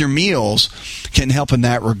with your meals can help in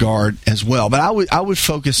that regard as well. But I would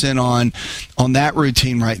focus in on that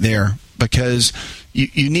routine right there, because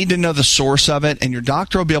you need to know the source of it, and your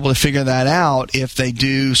doctor will be able to figure that out if they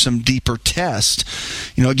do some deeper test.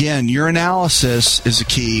 Again, urinalysis is a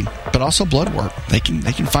key, but also blood work. They can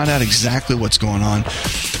find out exactly what's going on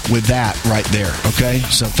with that right there. Okay,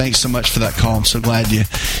 so thanks so much for that call. I'm so glad you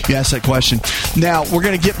asked that question. Now we're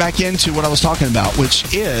going to get back into what I was talking about,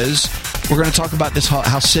 which is we're going to talk about this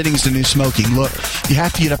how sitting's the new smoking. Look, you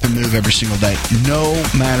have to get up and move every single day, no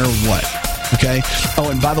matter what. Okay. Oh,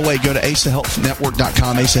 and by the way, go to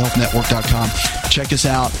asahealthnetwork.com, asahealthnetwork.com. Check us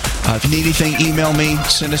out. If you need anything, email me,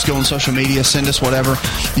 send us, go on social media, send us whatever.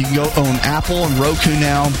 You can go on Apple and Roku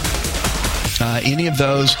now. Any of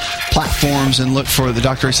those platforms, and look for the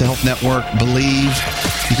Dr. Asa Health Network. Believe.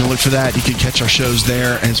 You can look for that. You can catch our shows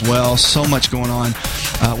there as well. So much going on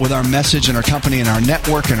with our message and our company and our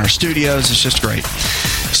network and our studios. It's just great.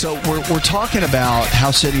 So we're talking about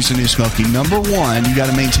how sitting's the new smoking. Number one, you got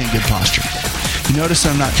to maintain good posture. You notice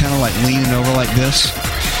I'm not kind of like leaning over like this.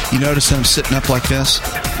 You notice that I'm sitting up like this.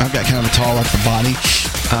 I've got kind of a tall upper body.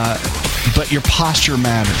 But your posture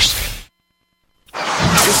matters.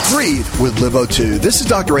 Just breathe with LiveO2. This is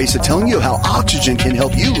Dr. Asa telling you how oxygen can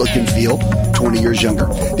help you look and feel 20 years younger.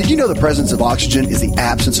 Did you know the presence of oxygen is the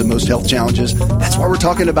absence of most health challenges? That's why we're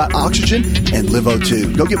talking about oxygen and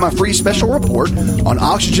LiveO2. Go get my free special report on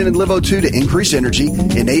oxygen and LiveO2 to increase energy,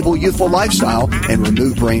 enable youthful lifestyle, and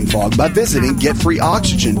remove brain fog by visiting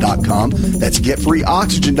getfreeoxygen.com. That's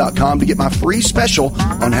getfreeoxygen.com to get my free special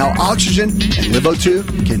on how oxygen and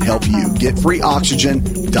LiveO2 can help you.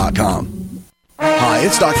 Getfreeoxygen.com. Hi,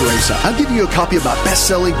 it's Dr. Asa. I'm giving you a copy of my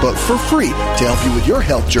best-selling book for free to help you with your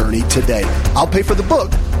health journey today. I'll pay for the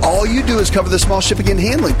book. All you do is cover the small shipping and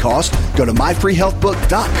handling costs. Go to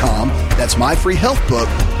myfreehealthbook.com. That's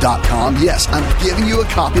myfreehealthbook.com. Yes, I'm giving you a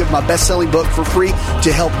copy of my best-selling book for free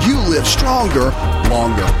to help you live stronger,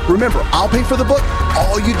 longer. Remember, I'll pay for the book.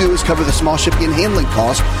 All you do is cover the small shipping and handling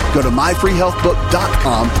costs. Go to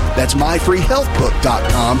myfreehealthbook.com. That's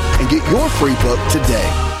myfreehealthbook.com and get your free book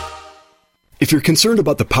today. If you're concerned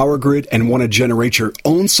about the power grid and want to generate your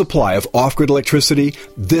own supply of off-grid electricity,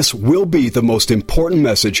 this will be the most important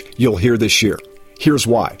message you'll hear this year. Here's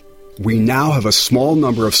why. We now have a small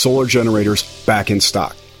number of solar generators back in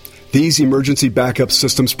stock. These emergency backup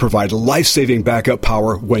systems provide life-saving backup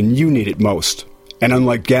power when you need it most. And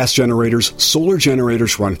unlike gas generators, solar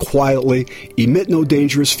generators run quietly, emit no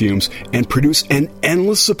dangerous fumes, and produce an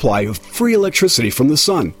endless supply of free electricity from the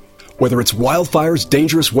sun. Whether it's wildfires,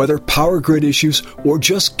 dangerous weather, power grid issues, or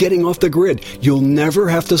just getting off the grid, you'll never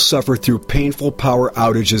have to suffer through painful power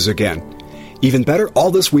outages again. Even better, all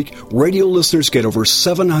this week, radio listeners get over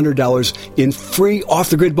 $700 in free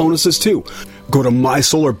off-the-grid bonuses too. Go to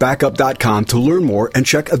mysolarbackup.com to learn more and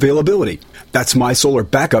check availability. That's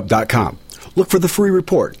mysolarbackup.com. Look for the free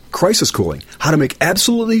report, Crisis Cooling, how to make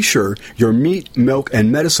absolutely sure your meat, milk,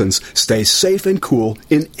 and medicines stay safe and cool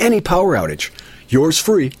in any power outage. Yours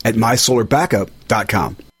free at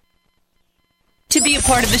mysolarbackup.com. To be a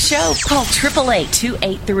part of the show, call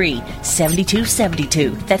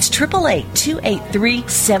 888-283-7272. That's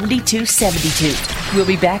 888-283-7272. We'll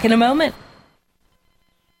be back in a moment.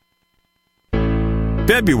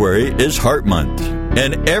 February is Heart Month,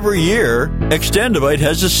 and every year, Extendivite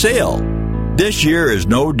has a sale. This year is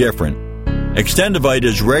no different. Extendivite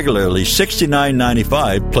is regularly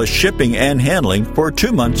 $69.95 plus shipping and handling for a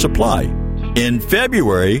 2-month supply. In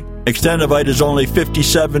February, Extendivite is only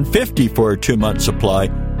 $57.50 for a 2-month supply,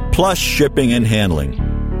 plus shipping and handling.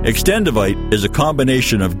 Extendivite is a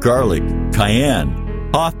combination of garlic, cayenne,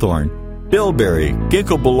 hawthorn, bilberry,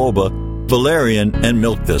 ginkgo biloba, valerian, and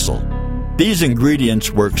milk thistle. These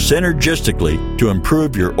ingredients work synergistically to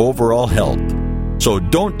improve your overall health. So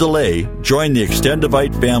don't delay. Join the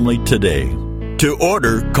Extendivite family today. To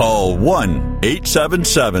order, call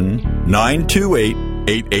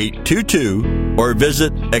 1-877-928-8822 or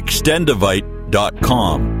visit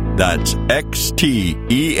extendivite.com. That's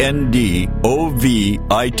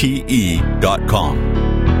XTENDOVITE.com.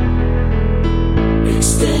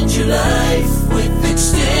 Extend your life with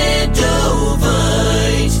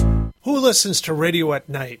Extendovite. Who listens to radio at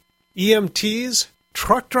night? EMTs,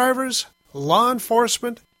 truck drivers, law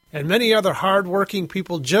enforcement, and many other hard-working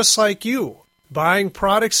people just like you, buying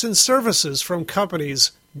products and services from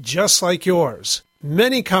companies just like yours.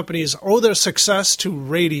 Many companies owe their success to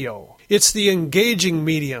radio. It's the engaging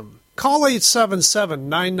medium. Call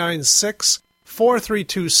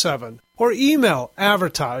 877-996-4327 or email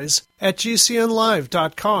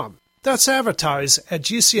advertise@gcnlive.com. That's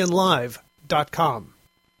advertise@gcnlive.com.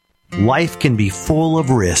 Life can be full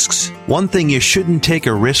of risks. One thing you shouldn't take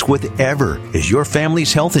a risk with ever is your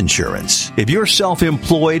family's health insurance. If you're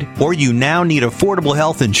self-employed or you now need affordable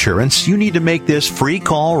health insurance, you need to make this free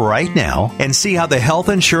call right now and see how the Health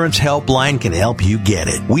Insurance Helpline can help you get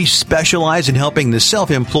it. We specialize in helping the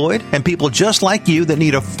self-employed and people just like you that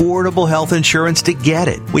need affordable health insurance to get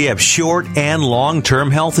it. We have short and long-term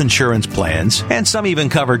health insurance plans, and some even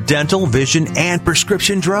cover dental, vision, and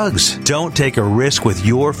prescription drugs. Don't take a risk with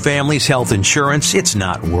your family's health insurance. It's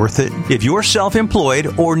not worth it. If you're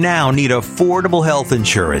self-employed or now need affordable health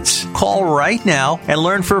insurance, call right now and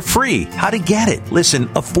learn for free how to get it. Listen,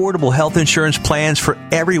 affordable health insurance plans for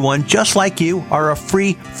everyone just like you are a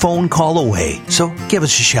free phone call away. So give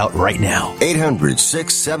us a shout right now.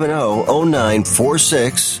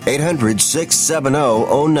 800-670-0946.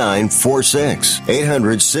 800-670-0946.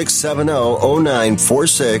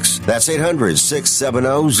 800-670-0946. That's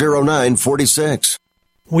 800-670-0946.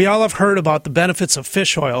 We all have heard about the benefits of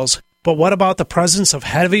fish oils, but what about the presence of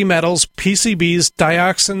heavy metals, PCBs,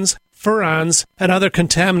 dioxins, furans, and other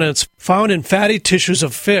contaminants found in fatty tissues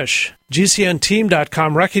of fish?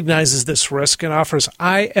 GCNteam.com recognizes this risk and offers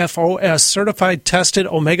IFOS certified tested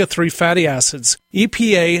omega-3 fatty acids,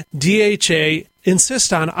 EPA, DHA,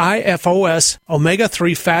 Insist on IFOS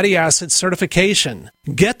omega-3 fatty acid certification.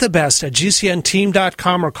 Get the best at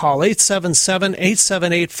GCNteam.com or call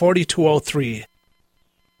 877-878-4203.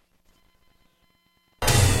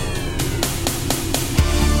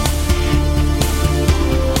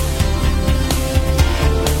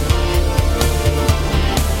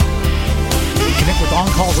 Connect with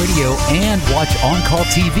On-Call Radio and watch On-Call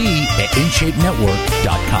TV at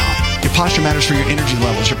InShapeNetwork.com. Your posture matters for your energy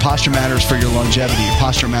levels. Your posture matters for your longevity. Your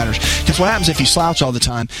posture matters. Because what happens if you slouch all the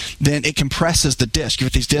time, then it compresses the disc. You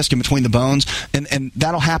get these discs in between the bones, and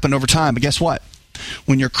that'll happen over time. But guess what?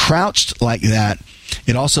 When you're crouched like that,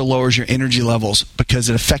 it also lowers your energy levels because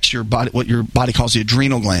it affects your body, what your body calls the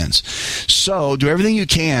adrenal glands. So do everything you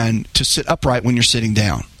can to sit upright when you're sitting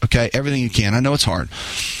down. Okay? Everything you can. I know it's hard.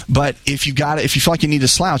 But if you feel like you need to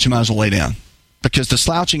slouch, you might as well lay down. Because the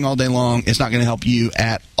slouching all day long is not going to help you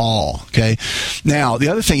at all, okay? Now, the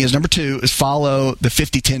other thing is, number 2, is follow the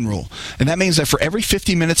 50-10 rule. And that means that for every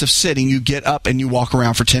 50 minutes of sitting, you get up and you walk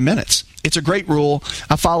around for 10 minutes. It's a great rule.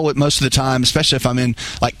 I follow it most of the time, especially if I'm in,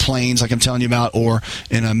 like, planes, like I'm telling you about, or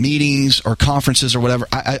in meetings or conferences or whatever.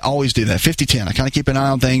 I always do that, 50-10. I kind of keep an eye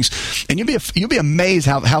on things. And you'll be amazed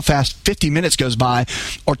how fast 50 minutes goes by,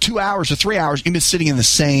 or 2 hours or 3 hours, you've been sitting in the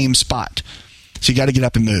same spot. So you got to get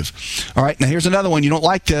up and move. All right, now here's another one. You don't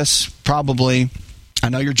like this, probably. I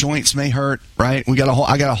know your joints may hurt, right? I got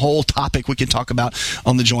a whole topic we can talk about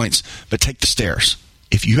on the joints, but take the stairs.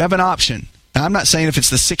 If you have an option, and I'm not saying if it's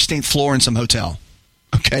the 16th floor in some hotel,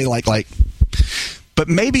 okay, but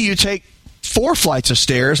maybe you take 4 flights of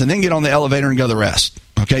stairs and then get on the elevator and go the rest.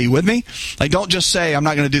 Okay, you with me? Like, don't just say, I'm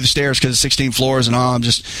not going to do the stairs because it's 16 floors and I'm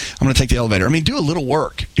going to take the elevator. I mean, do a little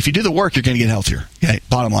work. If you do the work, you're going to get healthier. Okay,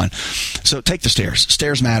 bottom line. So take the stairs.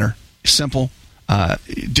 Stairs matter. Simple.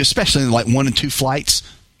 Especially like 1 and 2 flights.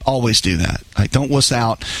 Always do that. Like, don't wuss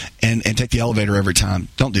out and take the elevator every time.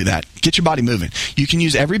 Don't do that. Get your body moving. You can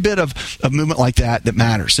use every bit of movement like that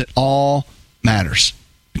matters. It all matters.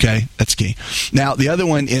 Okay, that's key. Now, the other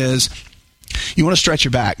one is, you want to stretch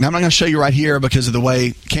your back. Now, I'm not going to show you right here because of the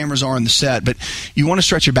way cameras are in the set, but you want to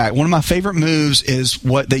stretch your back. One of my favorite moves is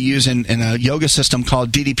what they use in a yoga system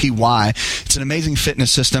called DDPY. It's an amazing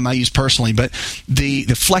fitness system I use personally, but the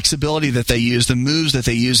flexibility that they use, the moves that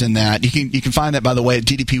they use in that, you can find that, by the way, at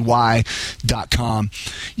ddpy.com.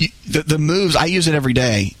 The moves, I use it every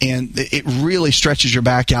day, and it really stretches your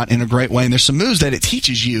back out in a great way. And there's some moves that it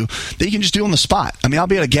teaches you that you can just do on the spot. I mean, I'll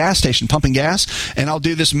be at a gas station pumping gas, and I'll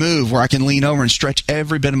do this move where I can lean over and stretch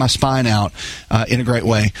every bit of my spine out in a great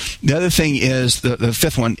way. The other thing is, the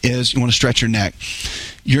 5th one is, you want to stretch your neck.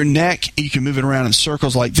 Your neck, you can move it around in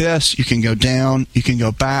circles like this. You can go down. You can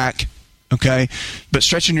go back. Okay? But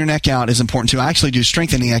stretching your neck out is important too. I actually do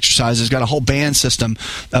strengthening exercises. Got a whole band system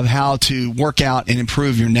of how to work out and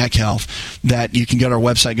improve your neck health that you can go to our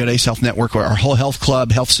website, go to Ace Health Network, or our whole health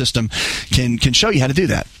club, health system can show you how to do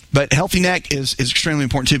that. But healthy neck is extremely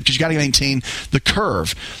important too, because you got to maintain the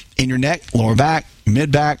curve in your neck, lower back,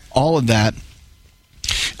 mid back, all of that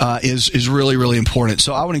is really, really important.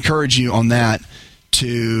 So I would encourage you on that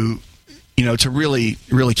to really,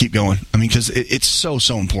 really keep going. I mean, because it's so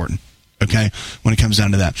important. Okay, when it comes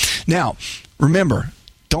down to that. Now, remember,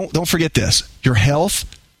 don't forget this. Your health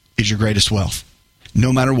is your greatest wealth.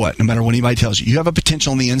 No matter what anybody tells you. You have a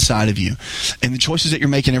potential on the inside of you. And the choices that you're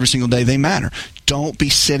making every single day, they matter. Don't be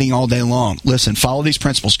sitting all day long. Listen, follow these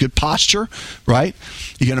principles. Good posture, right?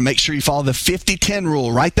 You're going to make sure you follow the 50-10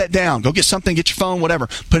 rule. Write that down. Go get something, get your phone, whatever.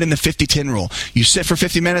 Put in the 50-10 rule. You sit for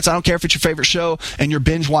 50 minutes. I don't care if it's your favorite show and you're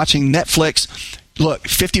binge watching Netflix. Look,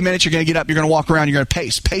 50 minutes, you're going to get up, you're going to walk around, you're going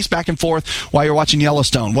to pace back and forth while you're watching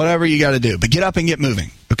Yellowstone, whatever you got to do. But get up and get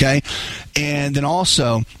moving, okay? And then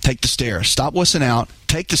also take the stairs. Stop wussing out.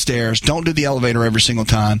 Take the stairs. Don't do the elevator every single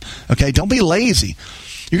time, okay? Don't be lazy.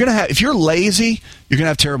 If you're lazy, you're going to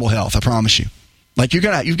have terrible health, I promise you. Like, you've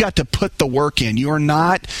got to put the work in. You are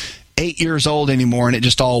not 8 years old anymore and it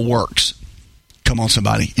just all works. Come on,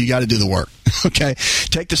 somebody. You got to do the work. Okay?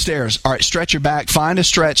 Take the stairs. All right, stretch your back. Find a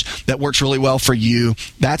stretch that works really well for you.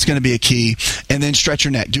 That's going to be a key. And then stretch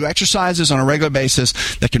your neck. Do exercises on a regular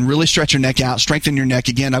basis that can really stretch your neck out, strengthen your neck.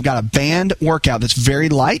 Again, I've got a band workout that's very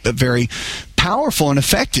light but very powerful and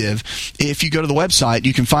effective. If you go to the website,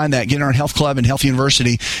 you can find that. Get in our health club and Health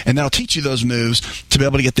University, and that'll teach you those moves to be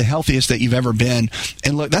able to get the healthiest that you've ever been.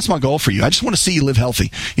 And look, that's my goal for you. I just want to see you live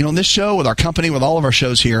healthy. You know, on this show, with our company, with all of our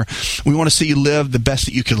shows here, we want to see you live the best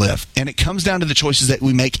that you could live. And it comes down to the choices that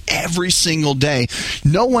we make every single day.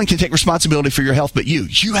 No one can take responsibility for your health but you.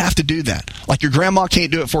 You have to do that. Like, your grandma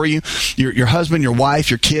can't do it for you. Your husband, your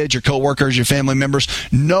wife, your kids, your coworkers, your family members.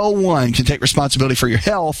 No one can take responsibility for your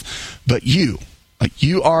health but you. Like,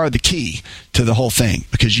 you are the key to the whole thing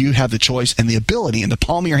because you have the choice and the ability in the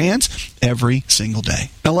palm of your hands every single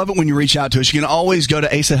day. I love it when you reach out to us. You can always go to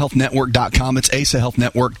asahealthnetwork.com. It's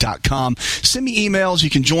asahealthnetwork.com. Send me emails.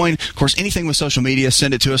 You can join, of course, anything with social media.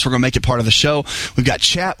 Send it to us. We're going to make it part of the show. We've got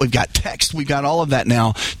chat. We've got text. We've got all of that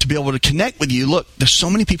now to be able to connect with you. Look, there's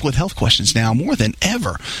so many people with health questions now, more than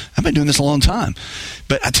ever. I've been doing this a long time.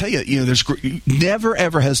 But I tell you, there's never,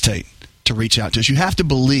 ever hesitate to reach out to us. You have to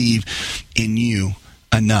believe in you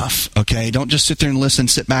enough, okay? Don't just sit there and listen,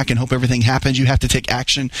 sit back and hope everything happens. You have to take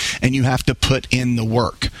action, and you have to put in the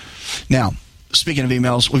work. Now, speaking of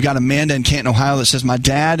emails, we've got Amanda in Canton, Ohio that says, my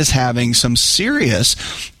dad is having some serious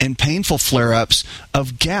and painful flare-ups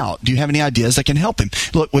of gout. Do you have any ideas that can help him?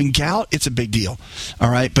 Look, when gout, it's a big deal,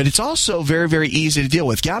 all right? But it's also very, very easy to deal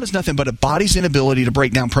with. Gout is nothing but a body's inability to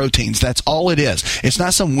break down proteins. That's all it is. It's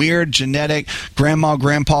not some weird genetic grandma,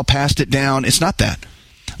 grandpa passed it down. It's not that.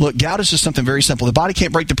 Look, gout is just something very simple. The body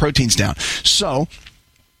can't break the proteins down. So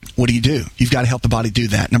what do? You've got to help the body do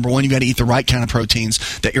that. Number one, you've got to eat the right kind of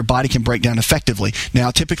proteins that your body can break down effectively. Now,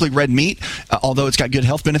 typically red meat, although it's got good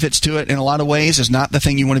health benefits to it in a lot of ways, is not the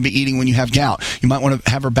thing you want to be eating when you have gout. You might want to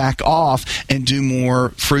have her back off and do more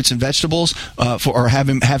fruits and vegetables, or have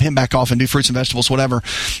him back off and do fruits and vegetables, whatever,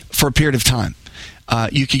 for a period of time.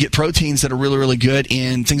 You can get proteins that are really, really good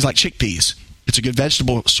in things like chickpeas. It's a good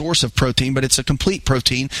vegetable source of protein, but it's a complete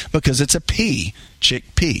protein because it's a pea,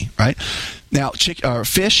 chickpea, right? Now,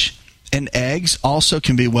 fish and eggs also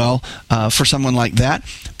can be well for someone like that.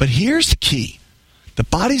 But here's the key. The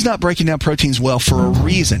body's not breaking down proteins well for a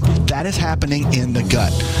reason. That is happening in the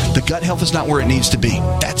gut. The gut health is not where it needs to be.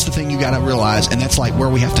 That's the thing you got to realize, and that's like where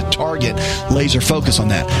we have to target laser focus on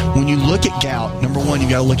that. When you look at gout, number one, you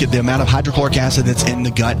got to look at the amount of hydrochloric acid that's in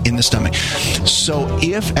the gut, in the stomach. So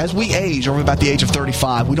if, as we age, or about the age of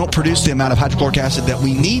 35, we don't produce the amount of hydrochloric acid that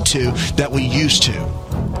we need to, that we used to,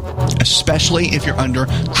 especially if you're under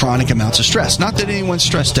chronic amounts of stress. Not that anyone's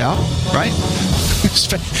stressed out, right?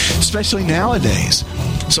 Especially nowadays.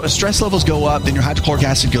 So as stress levels go up, then your hydrochloric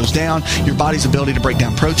acid goes down, your body's ability to break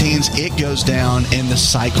down proteins, it goes down, and the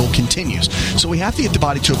cycle continues. So we have to get the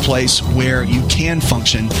body to a place where you can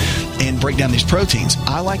function and break down these proteins.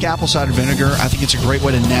 I like apple cider vinegar. I think it's a great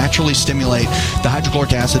way to naturally stimulate the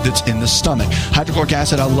hydrochloric acid that's in the stomach. Hydrochloric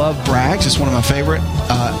acid, I love Bragg's. It's one of my favorite.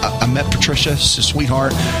 I met Patricia, she's a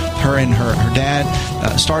sweetheart. Her and her dad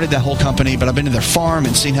started that whole company, but I've been to their farm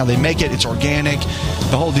and seen how they make it. It's organic,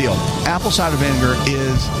 the whole deal. Apple cider vinegar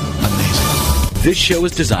is amazing. This show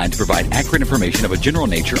is designed to provide accurate information of a general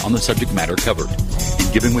nature on the subject matter covered,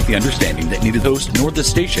 and given with the understanding that neither the host nor the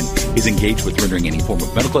station is engaged with rendering any form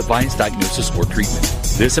of medical advice, diagnosis, or treatment.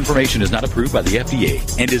 This information is not approved by the FDA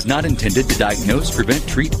and is not intended to diagnose, prevent,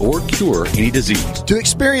 treat, or cure any disease. To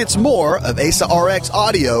experience more of Asa RX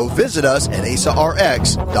audio, visit us at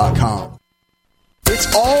asarx.com.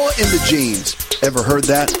 It's all in the genes. Ever heard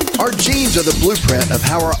that? Our genes are the blueprint of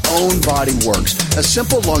how our own body works. A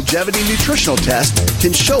simple longevity nutritional test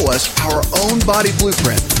can show us our own body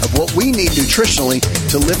blueprint of what we need nutritionally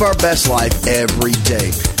to live our best life every day.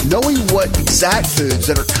 Knowing what exact foods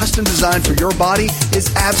that are custom designed for your body is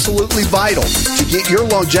absolutely vital. To get your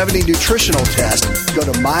longevity nutritional test, go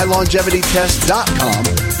to mylongevitytest.com.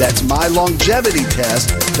 That's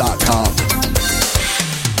mylongevitytest.com.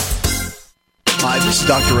 Hi, this is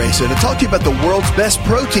Dr. Asa to talk to you about the world's best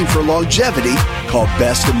protein for longevity called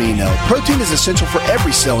Best Amino. Protein is essential for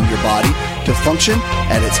every cell in your body to function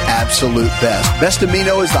at its absolute best. Best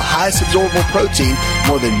Amino is the highest absorbable protein,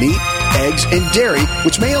 more than meat, eggs, and dairy,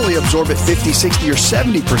 which may only absorb at 50, 60, or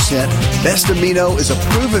 70%. Best Amino is a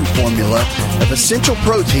proven formula of essential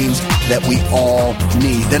proteins that we all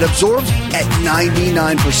need that absorbs at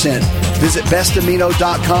 99%. Visit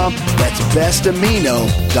bestamino.com. That's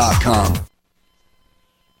bestamino.com.